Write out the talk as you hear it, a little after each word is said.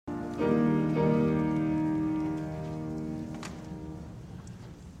Our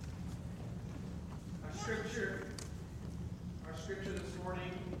scripture this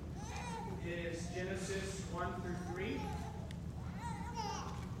morning is Genesis 1 through 3. It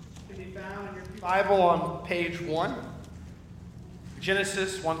can be found in your Bible on page 1.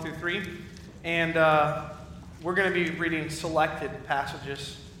 Genesis 1 through 3. And we're going to be reading selected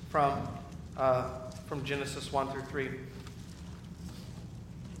passages from Genesis 1 through 3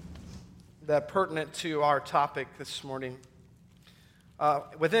 that are pertinent to our topic this morning.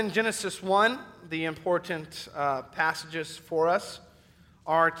 Within Genesis 1, the important passages for us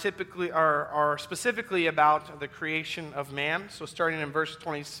are specifically about the creation of man. So starting in verse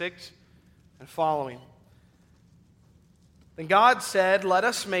 26 and following. Then God said, "Let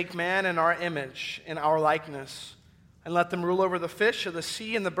us make man in our image, in our likeness, and let them rule over the fish of the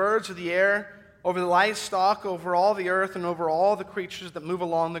sea and the birds of the air, over the livestock, over all the earth, and over all the creatures that move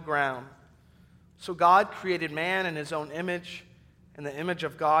along the ground." So God created man in his own image. In the image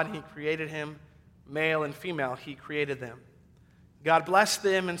of God he created him, male and female he created them. God blessed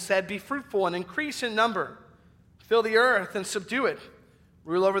them and said, "Be fruitful and increase in number. Fill the earth and subdue it.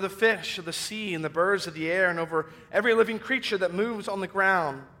 Rule over the fish of the sea and the birds of the air and over every living creature that moves on the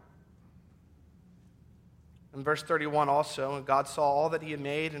ground." In verse 31 also, God saw all that he had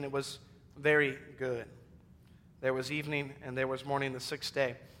made, and it was very good. There was evening and there was morning the sixth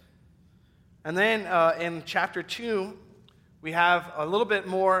day. And then in chapter 2, we have a little bit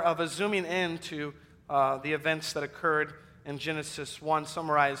more of a zooming in to the events that occurred in Genesis 1,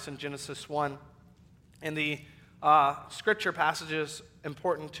 summarized in Genesis 1. And the scripture passages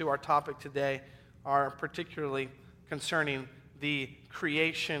important to our topic today are particularly concerning the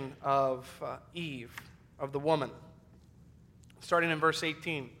creation of Eve, of the woman. Starting in verse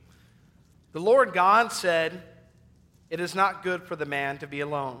 18. "The Lord God said, 'It is not good for the man to be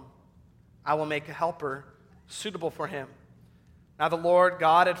alone. I will make a helper suitable for him.' Now the Lord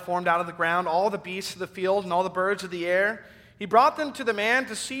God had formed out of the ground all the beasts of the field and all the birds of the air. He brought them to the man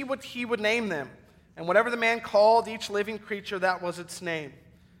to see what he would name them. And whatever the man called each living creature, that was its name.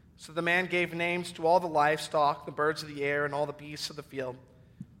 So the man gave names to all the livestock, the birds of the air, and all the beasts of the field.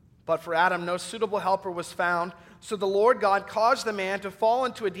 But for Adam no suitable helper was found. So the Lord God caused the man to fall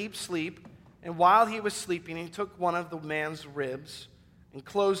into a deep sleep. And while he was sleeping, he took one of the man's ribs and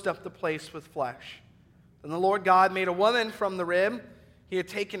closed up the place with flesh. Then the Lord God made a woman from the rib he had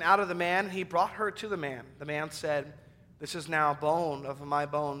taken out of the man, and he brought her to the man. The man said, 'This is now bone of my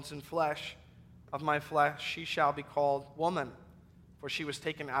bones and flesh of my flesh. She shall be called woman, for she was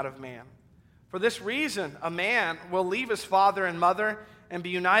taken out of man. For this reason, a man will leave his father and mother and be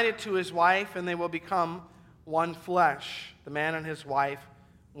united to his wife, and they will become one flesh.' The man and his wife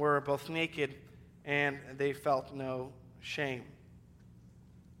were both naked, and they felt no shame."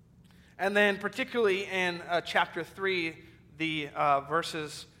 And then particularly in chapter 3, the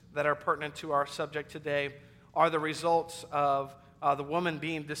verses that are pertinent to our subject today are the results of the woman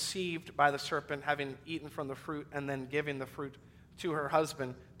being deceived by the serpent, having eaten from the fruit, and then giving the fruit to her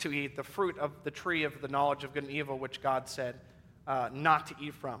husband to eat, the fruit of the tree of the knowledge of good and evil, which God said not to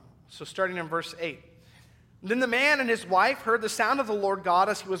eat from. So starting in verse 8. "Then the man and his wife heard the sound of the Lord God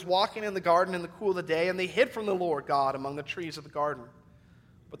as he was walking in the garden in the cool of the day, and they hid from the Lord God among the trees of the garden.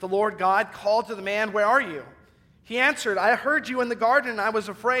 But the Lord God called to the man, 'Where are you?' He answered, 'I heard you in the garden, and I was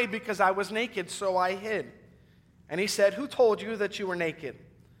afraid because I was naked, so I hid.' And he said, 'Who told you that you were naked?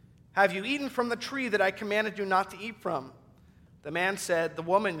 Have you eaten from the tree that I commanded you not to eat from?' The man said, 'The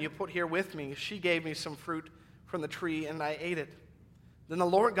woman you put here with me, she gave me some fruit from the tree, and I ate it.' Then the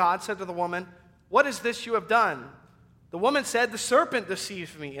Lord God said to the woman, 'What is this you have done?' The woman said, 'The serpent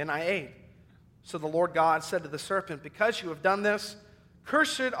deceived me, and I ate.' So the Lord God said to the serpent, 'Because you have done this,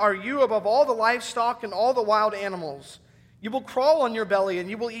 cursed are you above all the livestock and all the wild animals. You will crawl on your belly, and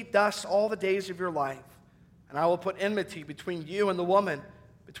you will eat dust all the days of your life. And I will put enmity between you and the woman,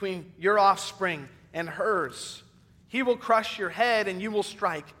 between your offspring and hers. He will crush your head, and you will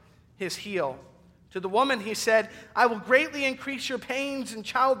strike his heel.' To the woman he said, 'I will greatly increase your pains in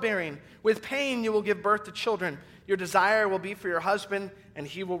childbearing. With pain you will give birth to children. Your desire will be for your husband, and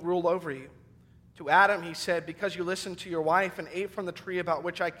he will rule over you.' To Adam he said, 'Because you listened to your wife and ate from the tree about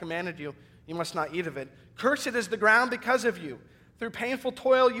which I commanded you, you must not eat of it. Cursed is the ground because of you. Through painful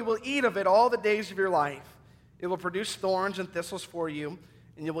toil you will eat of it all the days of your life. It will produce thorns and thistles for you,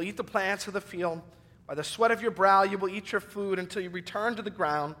 and you will eat the plants of the field. By the sweat of your brow you will eat your food until you return to the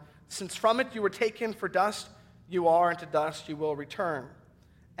ground, since from it you were taken, for dust you are, and to dust you will return.'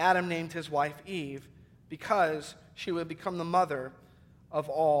 Adam named his wife Eve, because she would become the mother of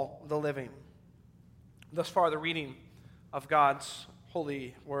all the living." Thus far, the reading of God's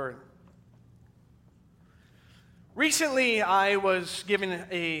holy word. Recently, I was giving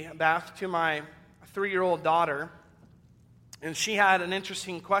a bath to my 3-year-old daughter, and she had an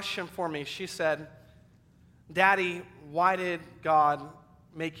interesting question for me. She said, "Daddy, why did God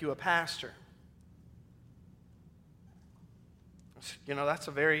make you a pastor?" That's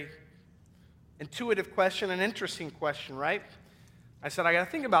a very intuitive question, an interesting question, right? I said, I got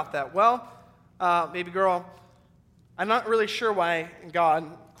to think about that. Well, baby girl, I'm not really sure why God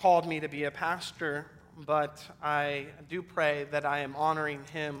called me to be a pastor, but I do pray that I am honoring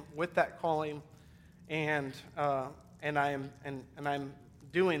Him with that calling, and I'm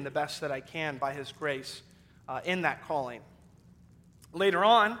doing the best that I can by His grace in that calling. Later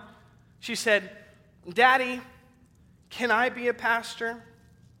on, she said, "Daddy, can I be a pastor?"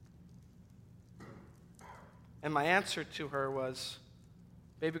 And my answer to her was,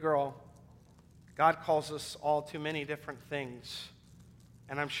 "Baby girl, God calls us all to many different things,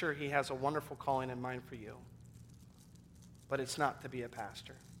 and I'm sure He has a wonderful calling in mind for you, but it's not to be a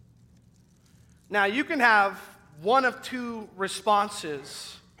pastor." Now, you can have one of two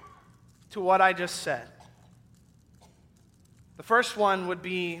responses to what I just said. The first one would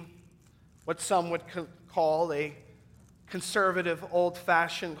be what some would call a conservative,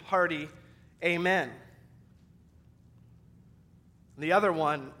 old-fashioned, hearty amen. The other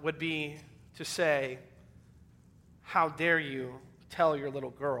one would be to say, "How dare you tell your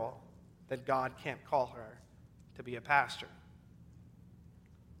little girl that God can't call her to be a pastor?"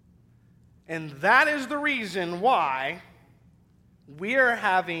 And that is the reason why we are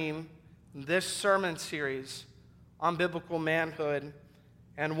having this sermon series on biblical manhood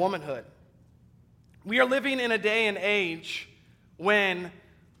and womanhood. We are living in a day and age when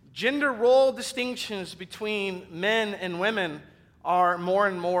gender role distinctions between men and women are more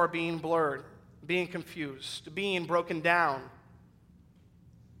and more being blurred, being confused, being broken down,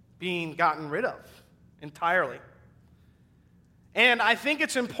 being gotten rid of entirely. And I think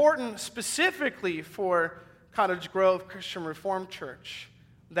it's important specifically for Cottage Grove Christian Reformed Church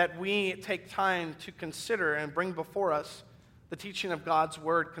that we take time to consider and bring before us the teaching of God's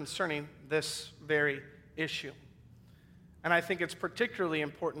Word concerning this very issue. And I think it's particularly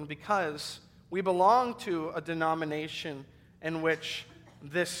important because we belong to a denomination in which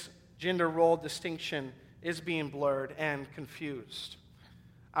this gender role distinction is being blurred and confused.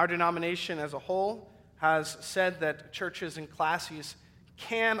 Our denomination as a whole has said that churches and classes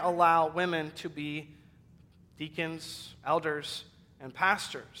can allow women to be deacons, elders, and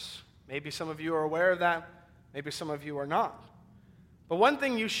pastors. Maybe some of you are aware of that, maybe some of you are not. But one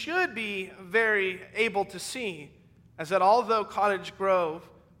thing you should be very able to see is that although Cottage Grove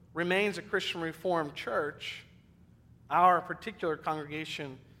remains a Christian Reformed church, our particular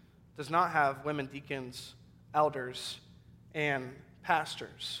congregation does not have women deacons, elders, and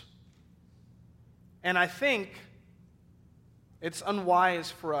pastors. And I think it's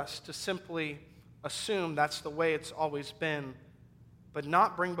unwise for us to simply assume that's the way it's always been, but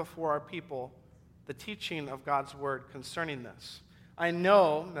not bring before our people the teaching of God's Word concerning this. I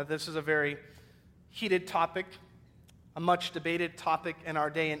know that this is a very heated topic, a much debated topic in our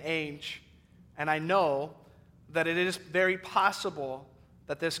day and age, and I know that it is very possible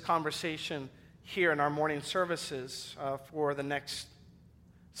that this conversation here in our morning services for the next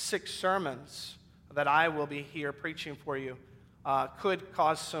 6 sermons that I will be here preaching for you could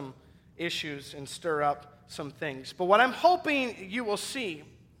cause some issues and stir up some things. But what I'm hoping you will see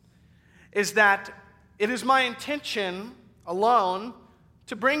is that it is my intention alone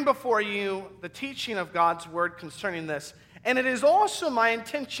to bring before you the teaching of God's Word concerning this. And it is also my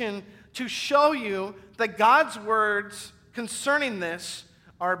intention to show you that God's words concerning this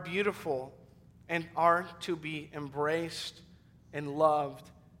are beautiful and are to be embraced and loved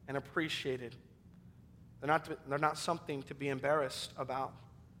and appreciated. They're not something to be embarrassed about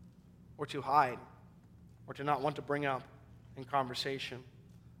or to hide or to not want to bring up in conversation.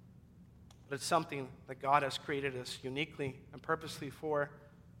 But it's something that God has created us uniquely and purposely for.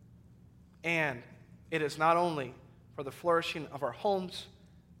 And it is not only for the flourishing of our homes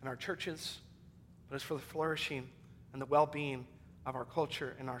and our churches, but it's for the flourishing and the well-being of our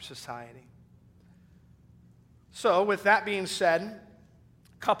culture and our society. So, with that being said,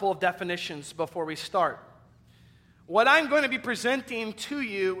 a couple of definitions before we start. What I'm going to be presenting to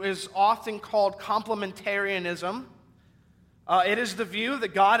you is often called complementarianism. It is the view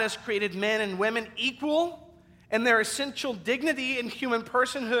that God has created men and women equal in their essential dignity and human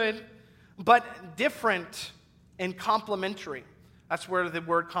personhood, but different and complementary. That's where the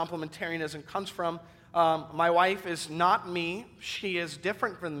word complementarianism comes from. My wife is not me. She is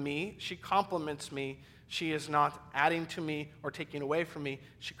different from me. She complements me. She is not adding to me or taking away from me.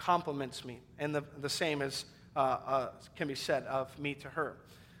 She complements me. And the same is, can be said of me to her.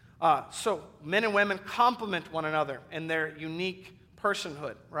 So men and women complement one another in their unique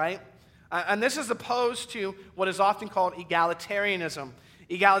personhood, right? And this is opposed to what is often called egalitarianism.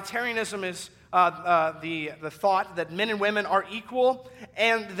 Egalitarianism is the thought that men and women are equal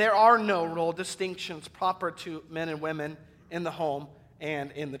and there are no role distinctions proper to men and women in the home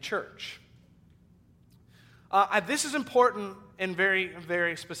and in the church. This is important in very,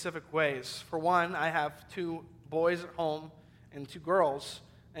 very specific ways. For one, I have 2 boys at home and 2 girls,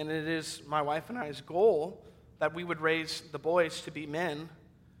 and it is my wife and I's goal that we would raise the boys to be men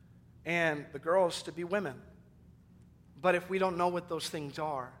and the girls to be women. But if we don't know what those things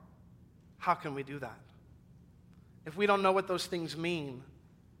are, how can we do that? If we don't know what those things mean,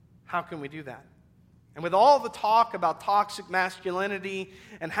 how can we do that? And with all the talk about toxic masculinity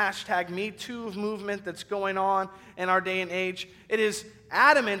and #MeToo movement that's going on in our day and age, it is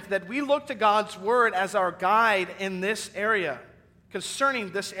adamant that we look to God's Word as our guide in this area,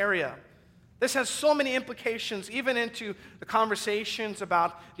 concerning this area. This has so many implications, even into the conversations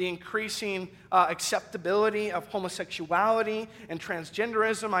about the increasing acceptability of homosexuality and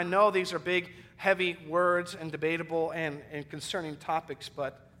transgenderism. I know these are big, heavy words and debatable and concerning topics,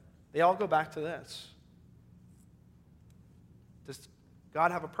 but they all go back to this. Does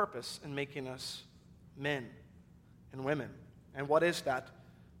God have a purpose in making us men and women? And what is that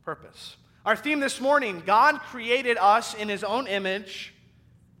purpose? Our theme this morning, God created us in His own image,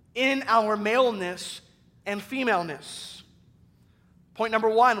 in our maleness and femaleness. Point number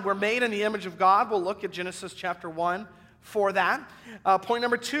 1, we're made in the image of God. We'll look at Genesis chapter 1 for that. Point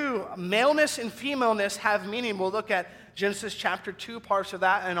number 2, maleness and femaleness have meaning. We'll look at Genesis chapter 2, parts of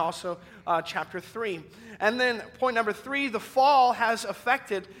that, and also chapter 3. And then point number 3, the fall has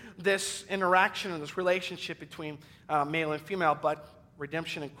affected this interaction and this relationship between male and female, but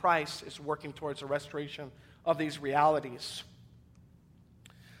redemption in Christ is working towards a restoration of these realities.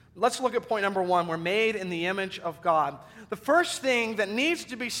 Let's look at point number 1. We're made in the image of God. The first thing that needs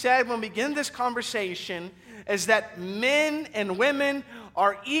to be said when we begin this conversation is that men and women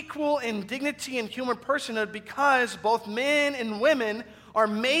are equal in dignity and human personhood because both men and women are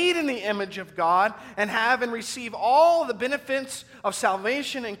made in the image of God and have and receive all the benefits of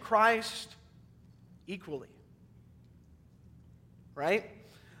salvation in Christ equally. Right?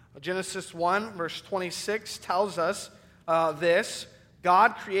 Genesis 1, verse 26 tells us this.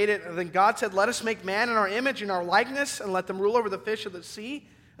 Then God said, "Let us make man in our image, in our likeness, and let them rule over the fish of the sea,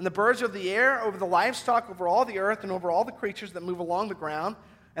 and the birds of the air, over the livestock, over all the earth, and over all the creatures that move along the ground."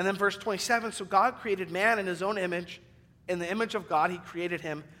 And then verse 27, so God created man in His own image. In the image of God, He created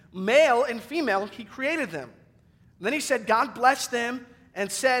him. Male and female, He created them. And then He said, God blessed them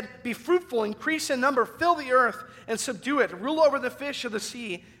and said, "Be fruitful, increase in number, fill the earth, and subdue it. Rule over the fish of the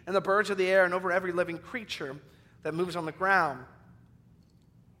sea, and the birds of the air, and over every living creature that moves on the ground."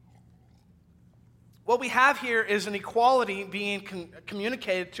 What we have here is an equality being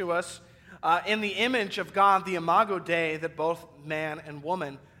communicated to us in the image of God, the imago Dei, that both man and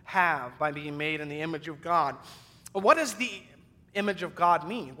woman have by being made in the image of God. But what does the image of God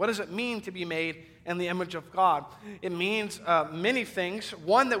mean? What does it mean to be made in the image of God? It means many things.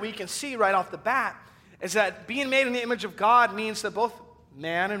 One that we can see right off the bat is that being made in the image of God means that both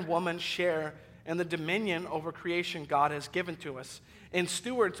man and woman share in the dominion over creation God has given to us, and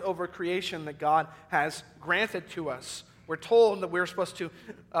stewards over creation that God has granted to us. We're told that we're supposed to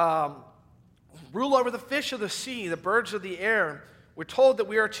rule over the fish of the sea, the birds of the air. We're told that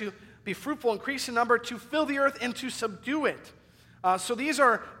we are to be fruitful, increase in number, to fill the earth, and to subdue it. So these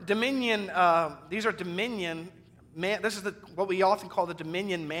are dominion. This is what we often call the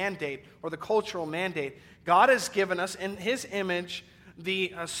dominion mandate or the cultural mandate. God has given us in His image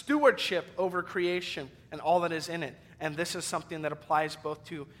the stewardship over creation and all that is in it. And this is something that applies both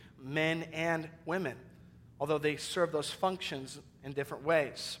to men and women, although they serve those functions in different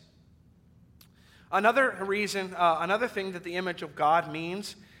ways. Another thing that the image of God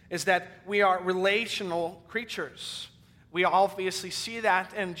means is that we are relational creatures. We obviously see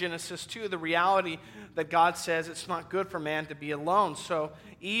that in Genesis 2, the reality that God says it's not good for man to be alone. So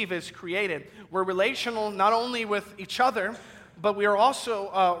Eve is created. We're relational not only with each other, but we are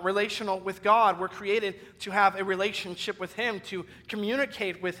also relational with God. We're created to have a relationship with Him, to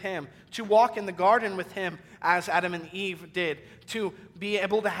communicate with Him, to walk in the garden with Him as Adam and Eve did, to be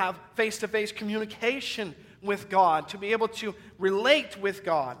able to have face-to-face communication with God, to be able to relate with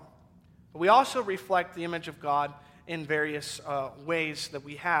God. But we also reflect the image of God in various ways that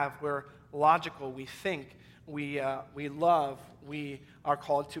we have. We're logical, we think, we love, we are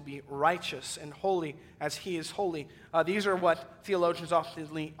called to be righteous and holy as he is holy. These are what theologians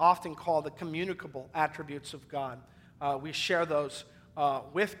often call the communicable attributes of God. We share those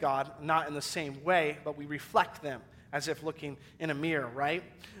with God, not in the same way, but we reflect them as if looking in a mirror, right?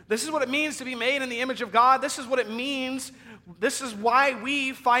 This is what it means to be made in the image of God. This is what it means. This is why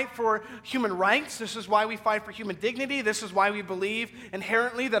we fight for human rights. This is why we fight for human dignity. This is why we believe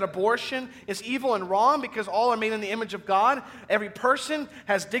inherently that abortion is evil and wrong, because all are made in the image of God. Every person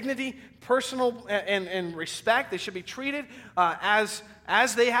has dignity, personal and respect. They should be treated as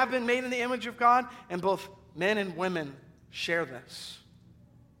they have been made in the image of God, and both men and women share this.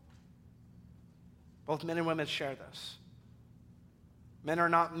 Both men and women share this. Men are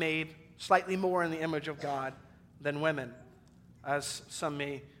not made slightly more in the image of God than women, as some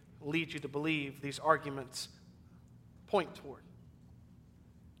may lead you to believe these arguments point toward.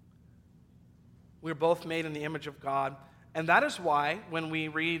 We're both made in the image of God, and that is why when we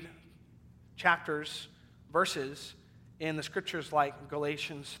read chapters, verses in the scriptures like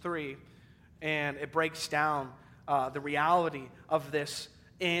Galatians 3, and it breaks down the reality of this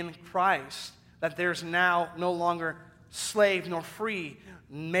in Christ, that there's now no longer slave nor free,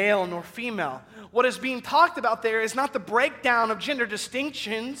 male nor female. What is being talked about there is not the breakdown of gender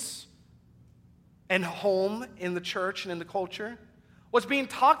distinctions and home in the church and in the culture. What's being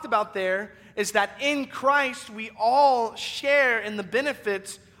talked about there is that in Christ we all share in the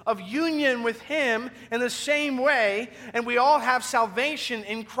benefits of union with him in the same way, and we all have salvation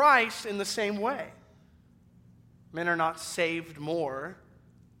in Christ in the same way. Men are not saved more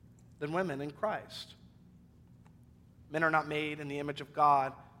than women in Christ. Men are not made in the image of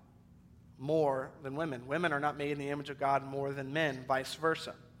God more than women. Women are not made in the image of God more than men, vice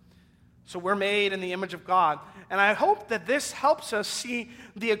versa. So we're made in the image of God. And I hope that this helps us see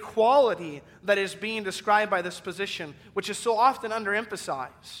the equality that is being described by this position, which is so often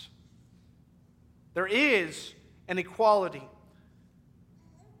underemphasized. There is an equality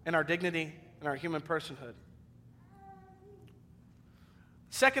in our dignity and our human personhood.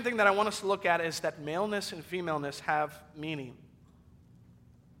 Second thing that I want us to look at is that maleness and femaleness have meaning.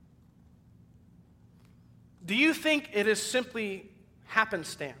 Do you think it is simply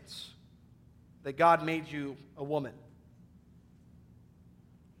happenstance that God made you a woman?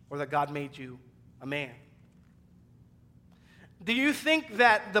 Or that God made you a man? Do you think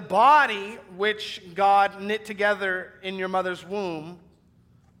that the body which God knit together in your mother's womb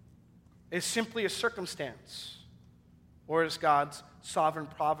is simply a circumstance? Or is God's sovereign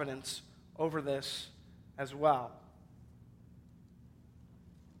providence over this as well?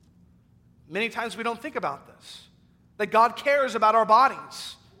 Many times we don't think about this, that God cares about our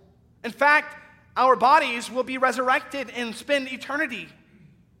bodies. In fact, our bodies will be resurrected and spend eternity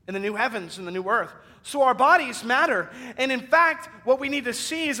in the new heavens and the new earth. So our bodies matter. And in fact, what we need to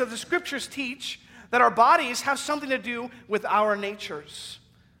see is that the scriptures teach that our bodies have something to do with our natures.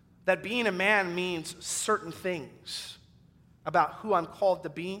 That being a man means certain things about who I'm called to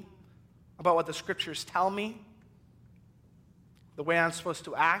be, about what the scriptures tell me, the way I'm supposed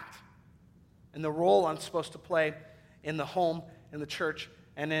to act, and the role I'm supposed to play in the home, in the church,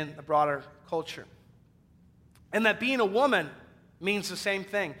 and in the broader culture. And that being a woman means the same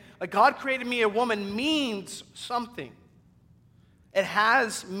thing. Like God created me a woman means something. It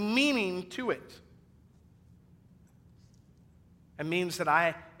has meaning to it. It means that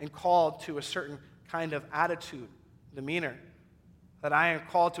I am called to a certain kind of attitude, demeanor, that I am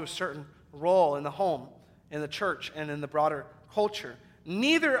called to a certain role in the home, in the church, and in the broader culture,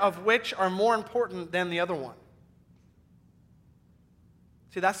 neither of which are more important than the other one.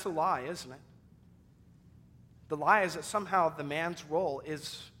 See, that's the lie, isn't it? The lie is that somehow the man's role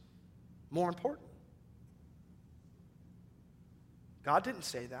is more important. God didn't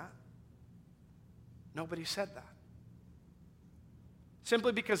say that. Nobody said that.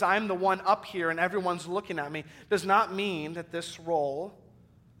 Simply because I'm the one up here and everyone's looking at me does not mean that this role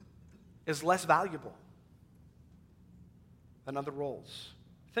is less valuable than other roles.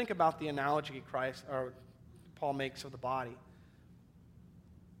 Think about the analogy Paul makes of the body.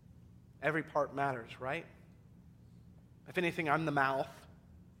 Every part matters, right? If anything, I'm the mouth.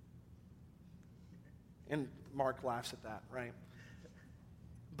 And Mark laughs at that, right?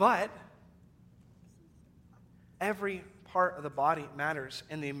 But every part of the body matters,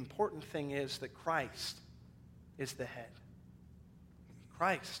 and the important thing is that Christ is the head.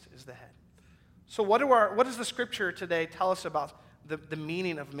 Christ is the head. So what does the scripture today tell us about the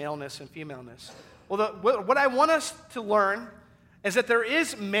meaning of maleness and femaleness? Well, what I want us to learn is that there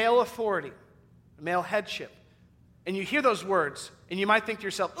is male authority, male headship. And you hear those words, and you might think to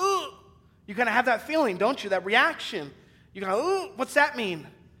yourself, ooh, you kind of have that feeling, don't you? That reaction. You go, ooh, what's that mean?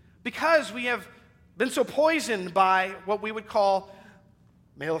 Because we have been so poisoned by what we would call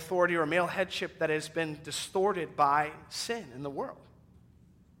male authority or male headship that has been distorted by sin in the world.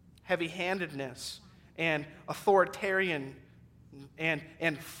 Heavy-handedness and authoritarian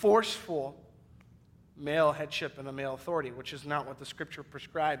and forceful male headship and a male authority, which is not what the Scripture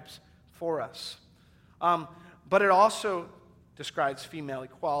prescribes for us. But it also describes female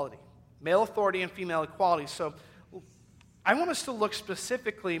equality. Male authority and female equality. So I want us to look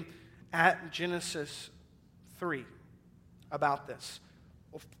specifically at Genesis 3 about this.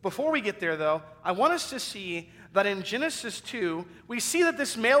 Before we get there, though, I want us to see that in Genesis 2, we see that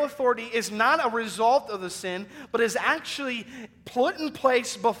this male authority is not a result of the sin, but is actually put in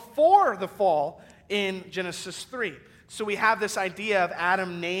place before the fall in Genesis 3. So we have this idea of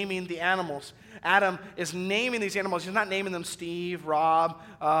Adam naming the animals. Adam is naming these animals. He's not naming them Steve, Rob,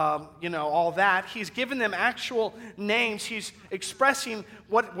 all that. He's given them actual names. He's expressing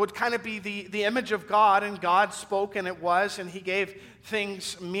what would kind of be the image of God, and God spoke, and it was, and he gave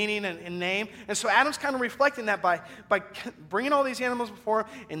things meaning and name. And so Adam's kind of reflecting that by bringing all these animals before him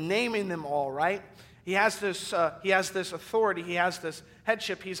and naming them all, right? He has this authority. He has this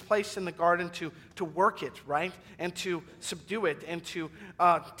headship. He's placed in the garden to work it, right? And to subdue it and to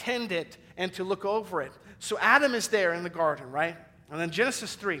tend it and to look over it. So Adam is there in the garden, right? And then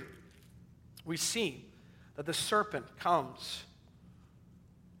Genesis 3, we see that the serpent comes.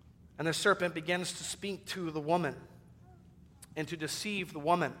 And the serpent begins to speak to the woman and to deceive the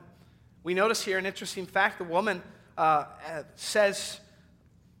woman. We notice here an interesting fact. The woman says,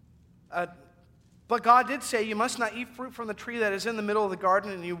 but God did say, you must not eat fruit from the tree that is in the middle of the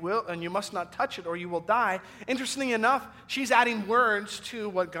garden, and you must not touch it, or you will die. Interestingly enough, she's adding words to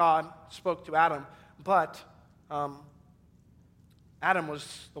what God spoke to Adam. But Adam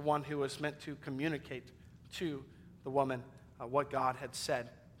was the one who was meant to communicate to the woman what God had said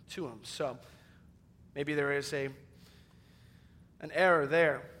to him. So maybe there is an error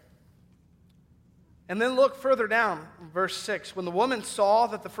there. And then look further down, verse 6. When the woman saw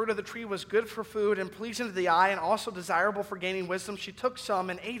that the fruit of the tree was good for food and pleasing to the eye and also desirable for gaining wisdom, she took some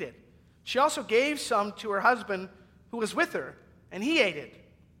and ate it. She also gave some to her husband who was with her, and he ate it.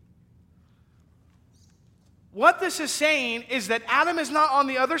 What this is saying is that Adam is not on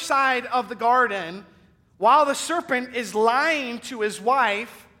the other side of the garden while the serpent is lying to his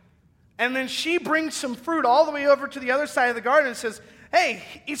wife, and then she brings some fruit all the way over to the other side of the garden and says, hey,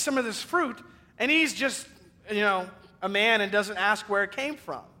 eat some of this fruit. And he's just, a man and doesn't ask where it came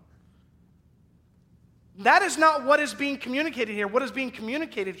from. That is not what is being communicated here. What is being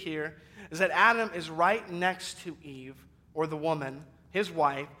communicated here is that Adam is right next to Eve, or the woman, his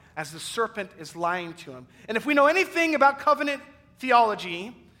wife, as the serpent is lying to him. And if we know anything about covenant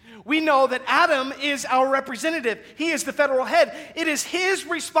theology, we know that Adam is our representative. He is the federal head. It is his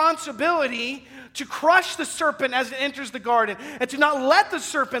responsibility to crush the serpent as it enters the garden, and to not let the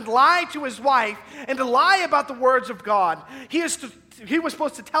serpent lie to his wife and to lie about the words of God. He was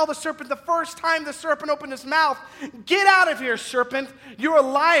supposed to tell the serpent the first time the serpent opened his mouth, get out of here, serpent. You're a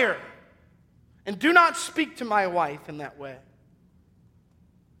liar. And do not speak to my wife in that way.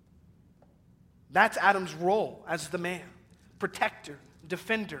 That's Adam's role as the man. Protector,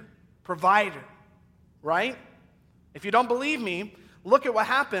 defender, provider, right? If you don't believe me, look at what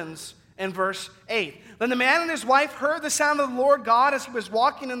happens in verse 8. Then the man and his wife heard the sound of the Lord God as he was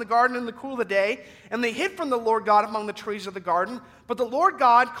walking in the garden in the cool of the day, and they hid from the Lord God among the trees of the garden. But the Lord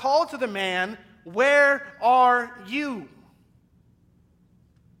God called to the man, where are you?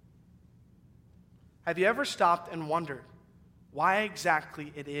 Have you ever stopped and wondered why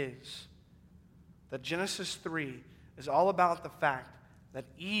exactly it is that Genesis 3 is all about the fact that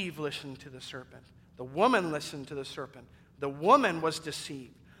Eve listened to the serpent? The woman listened to the serpent. The woman was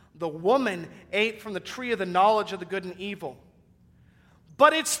deceived. The woman ate from the tree of the knowledge of the good and evil.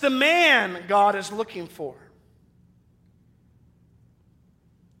 But it's the man God is looking for.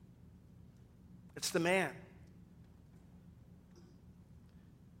 It's the man.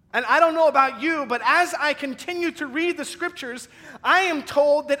 And I don't know about you, but as I continue to read the scriptures, I am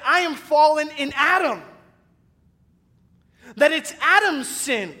told that I am fallen in Adam. That it's Adam's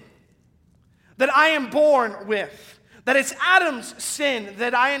sin that I am born with. That it's Adam's sin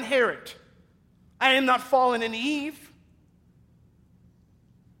that I inherit. I am not fallen in Eve.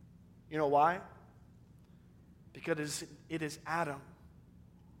 You know why? Because it is Adam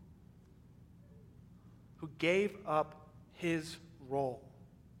who gave up his role,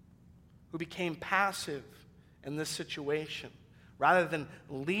 who became passive in this situation, rather than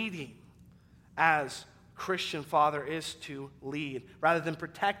leading as Christian father is to lead, rather than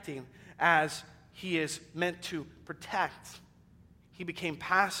protecting as he is meant to protect, he became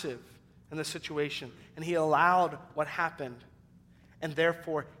passive in the situation, and he allowed what happened, and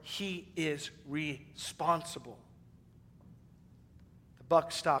therefore he is responsible. The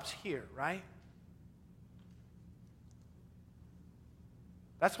buck stops here, right?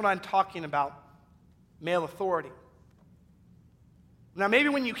 That's what I'm talking about, male authority. Now, maybe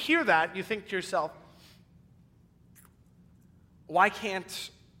when you hear that, you think to yourself, why can't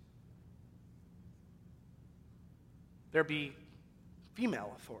there be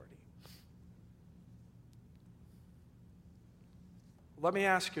female authority? Let me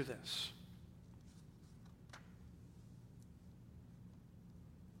ask you this.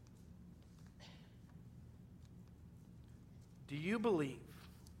 Do you believe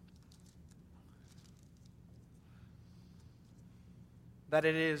that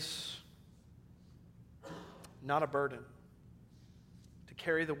it is not a burden to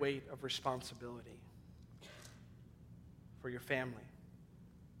carry the weight of responsibility for your family,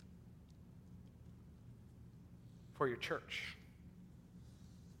 for your church?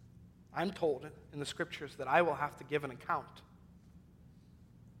 I'm told in the scriptures that I will have to give an account,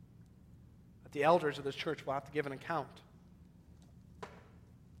 that the elders of this church will have to give an account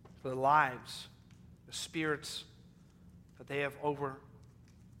for the lives, the spirits that they have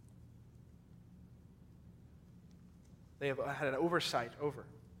had an oversight over.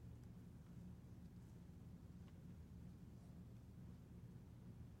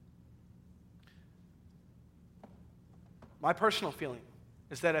 My personal feeling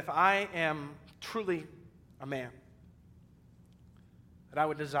is that if I am truly a man, that I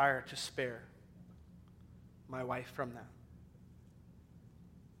would desire to spare my wife from that.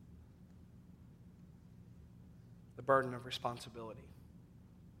 The burden of responsibility.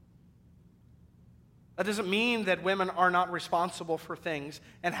 That doesn't mean that women are not responsible for things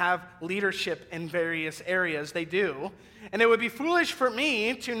and have leadership in various areas. They do. And it would be foolish for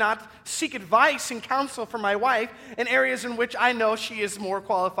me to not seek advice and counsel from my wife in areas in which I know she is more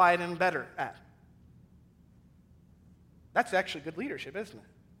qualified and better at. That's actually good leadership, isn't it?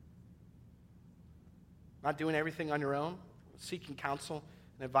 Not doing everything on your own, seeking counsel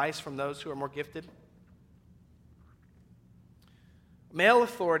and advice from those who are more gifted. Male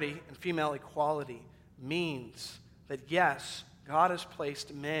authority and female equality means that, yes, God has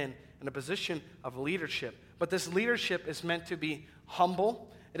placed men in a position of leadership, but this leadership is meant to be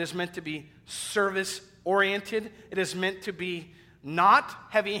humble. It is meant to be service-oriented. It is meant to be not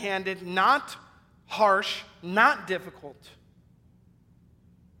heavy-handed, not harsh, not difficult.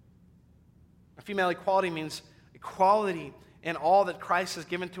 Female equality means equality in all that Christ has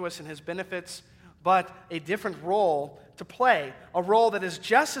given to us in his benefits, but a different role to play, a role that is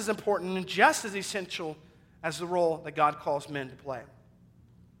just as important and just as essential as the role that God calls men to play.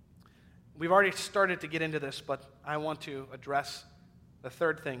 We've already started to get into this, but I want to address the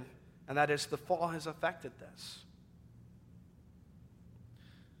third thing, and that is the fall has affected this.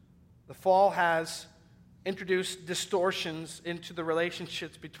 The fall has introduced distortions into the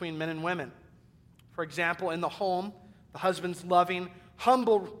relationships between men and women. For example, in the home, the husband's loving,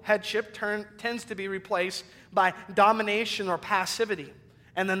 humble headship tends to be replaced by domination or passivity.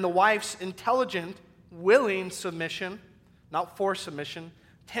 And then the wife's intelligent, willing submission, not forced submission,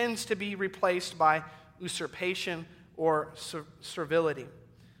 tends to be replaced by usurpation or servility.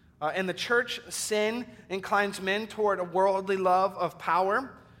 In the church, sin inclines men toward a worldly love of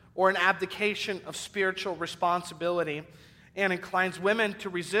power or an abdication of spiritual responsibility, and inclines women to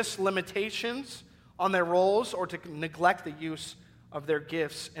resist limitations on their roles or to neglect the use of their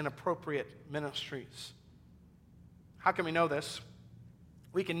gifts in appropriate ministries. How can we know this?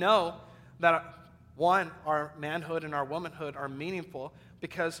 We can know that, one, our manhood and our womanhood are meaningful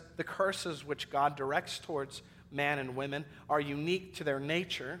because the curses which God directs towards man and women are unique to their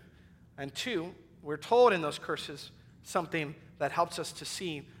nature. And two, we're told in those curses something that helps us to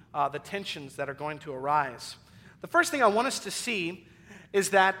see the tensions that are going to arise. The first thing I want us to see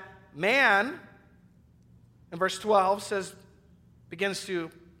is that man, in verse 12, begins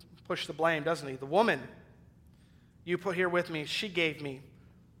to push the blame, doesn't he? The woman you put here with me, she gave me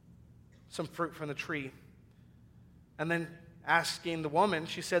some fruit from the tree. And then asking the woman,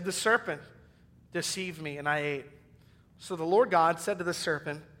 she said, the serpent deceived me and I ate. So the Lord God said to the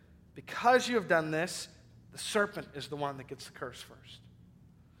serpent, because you have done this, the serpent is the one that gets the curse first.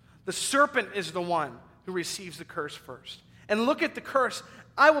 The serpent is the one who receives the curse first. And look at the curse.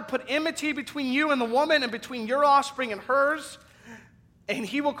 I will put enmity between you and the woman and between your offspring and hers, and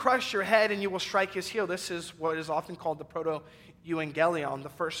he will crush your head and you will strike his heel. This is what is often called the proto-evangelion, the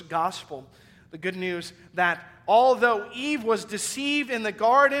first gospel. The good news that although Eve was deceived in the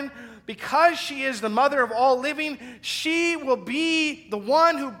garden, because she is the mother of all living, she will be the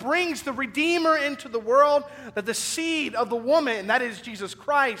one who brings the Redeemer into the world, that the seed of the woman, and that is Jesus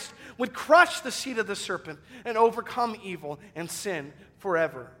Christ, would crush the seed of the serpent and overcome evil and sin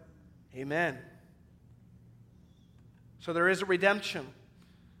forever. Amen. So there is a redemption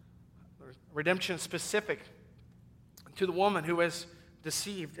specific to the woman who was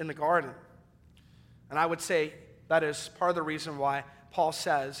deceived in the garden. And I would say that is part of the reason why Paul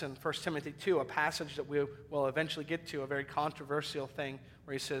says in 1 Timothy 2, a passage that we will eventually get to, a very controversial thing,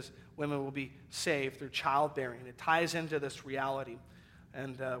 where he says women will be saved through childbearing. It ties into this reality,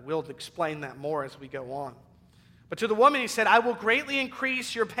 and we'll explain that more as we go on. But to the woman he said, I will greatly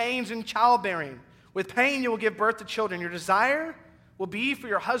increase your pains in childbearing. With pain you will give birth to children. Your desire will be for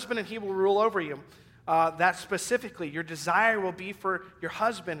your husband, and he will rule over you. That specifically, your desire will be for your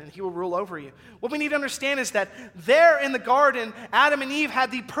husband, and he will rule over you. What we need to understand is that there in the garden, Adam and Eve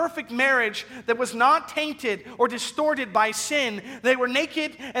had the perfect marriage that was not tainted or distorted by sin. They were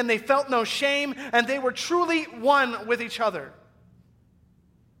naked, and they felt no shame, and they were truly one with each other.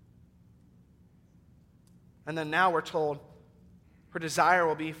 And then now we're told her desire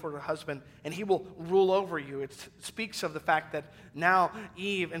will be for her husband, and he will rule over you. It speaks of the fact that now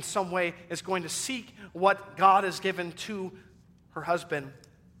Eve, in some way, is going to seek what God has given to her husband,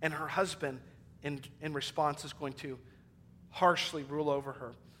 and her husband, in response, is going to harshly rule over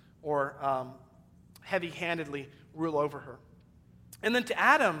her, or heavy-handedly rule over her. And then to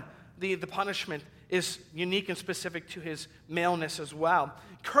Adam, the punishment is unique and specific to his maleness as well.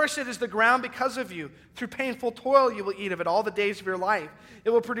 Cursed is the ground because of you. Through painful toil you will eat of it all the days of your life. It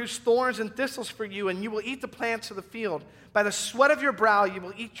will produce thorns and thistles for you, and you will eat the plants of the field. By the sweat of your brow you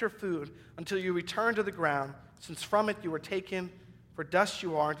will eat your food until you return to the ground, since from it you were taken. For dust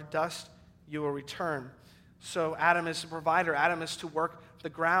you are, and to dust you will return. So Adam is the provider. Adam is to work the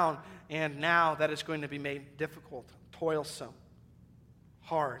ground, and now that is going to be made difficult, toilsome,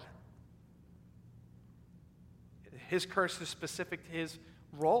 hard. His curse is specific to his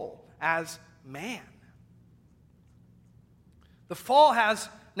role as man. The fall has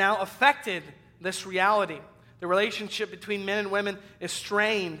now affected this reality. The relationship between men and women is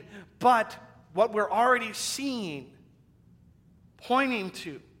strained, but what we're already seeing, pointing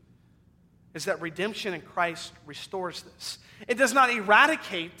to, is that redemption in Christ restores this. It does not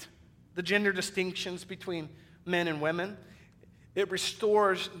eradicate the gender distinctions between men and women. It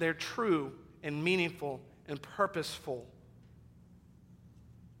restores their true and meaningful and purposeful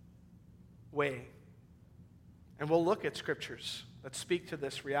way. And we'll look at scriptures that speak to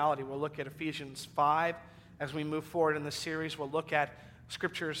this reality. We'll look at Ephesians 5 as we move forward in this series. We'll look at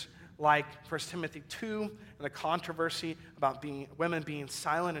scriptures like 1 Timothy 2 and the controversy about women being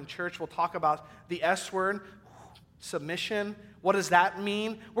silent in church. We'll talk about the S word, submission. What does that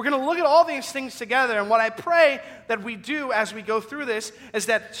mean? We're going to look at all these things together, and what I pray that we do as we go through this is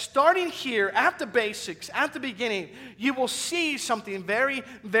that starting here at the basics, at the beginning, you will see something very,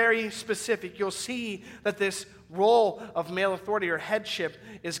 very specific. You'll see that this role of male authority or headship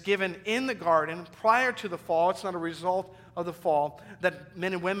is given in the garden prior to the fall. It's not a result of the fall. That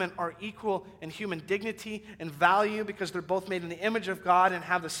men and women are equal in human dignity and value because they're both made in the image of God and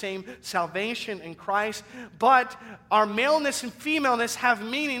have the same salvation in Christ. But our maleness and femaleness have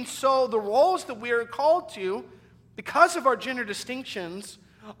meaning, so the roles that we are called to, because of our gender distinctions,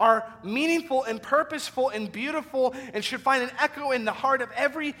 are meaningful and purposeful and beautiful and should find an echo in the heart of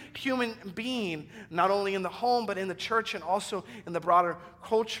every human being, not only in the home, but in the church and also in the broader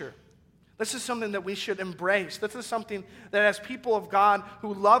culture. This is something that we should embrace. This is something that as people of God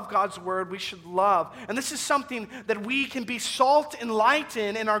who love God's word, we should love. And this is something that we can be salt and light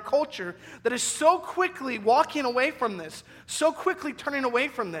in our culture that is so quickly walking away from this, so quickly turning away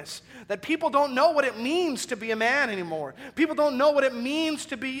from this, that people don't know what it means to be a man anymore. People don't know what it means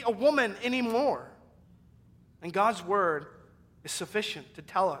to be a woman anymore. And God's word is sufficient to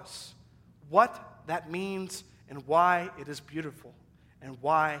tell us what that means and why it is beautiful, and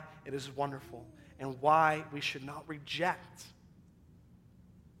why it is wonderful, and why we should not reject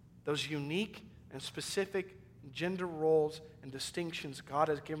those unique and specific gender roles and distinctions God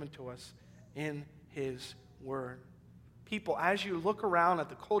has given to us in His Word. People, as you look around at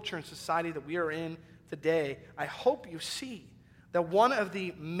the culture and society that we are in today, I hope you see that one of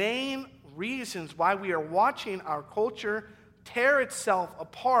the main reasons why we are watching our culture tear itself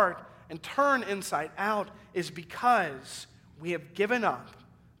apart and turn inside out is because we have given up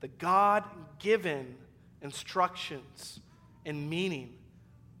the God-given instructions and meaning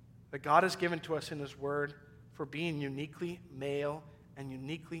that God has given to us in His Word for being uniquely male and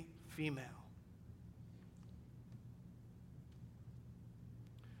uniquely female.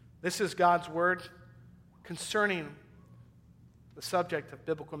 This is God's word concerning the subject of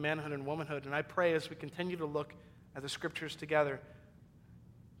biblical manhood and womanhood. And I pray as we continue to look at the scriptures together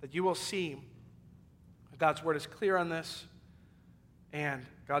that you will see God's word is clear on this, and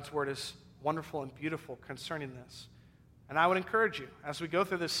God's word is wonderful and beautiful concerning this. And I would encourage you, as we go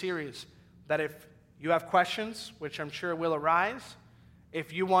through this series, that if you have questions, which I'm sure will arise,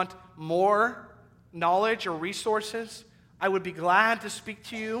 if you want more knowledge or resources, I would be glad to speak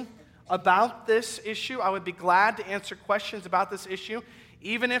to you about this issue. I would be glad to answer questions about this issue,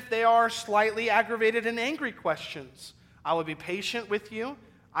 even if they are slightly aggravated and angry questions. I will be patient with you.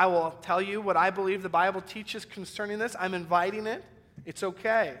 I will tell you what I believe the Bible teaches concerning this. I'm inviting it. It's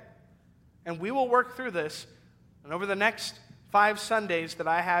okay. And we will work through this. And over the next 5 Sundays that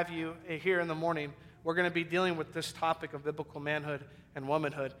I have you here in the morning, we're going to be dealing with this topic of biblical manhood and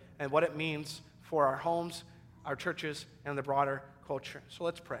womanhood and what it means for our homes, our churches, and the broader culture. So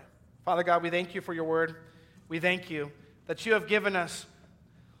let's pray. Father God, we thank you for your word. We thank you that you have given us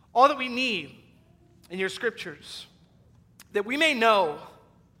all that we need in your scriptures, that we may know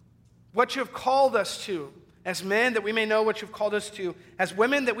what you have called us to as men, that we may know what you've called us to as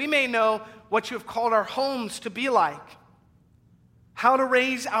women, that we may know what you have called our homes to be like, how to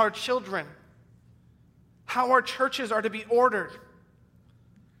raise our children, how our churches are to be ordered,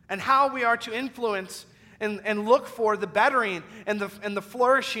 and how we are to influence and look for the bettering and the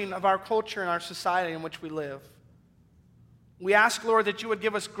flourishing of our culture and our society in which we live. We ask, Lord, that you would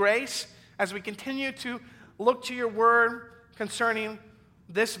give us grace as we continue to look to your word concerning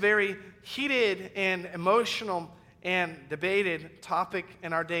this very heated and emotional and debated topic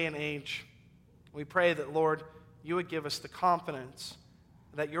in our day and age. We pray that, Lord, you would give us the confidence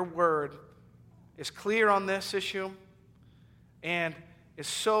that your word is clear on this issue and is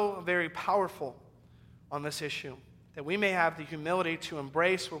so very powerful on this issue, that we may have the humility to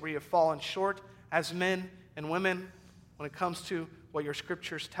embrace where we have fallen short as men and women when it comes to what your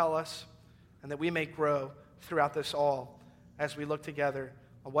scriptures tell us, and that we may grow throughout this all as we look together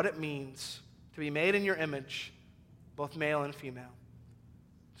on what it means to be made in your image, both male and female.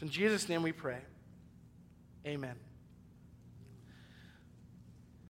 It's in Jesus' name we pray. Amen.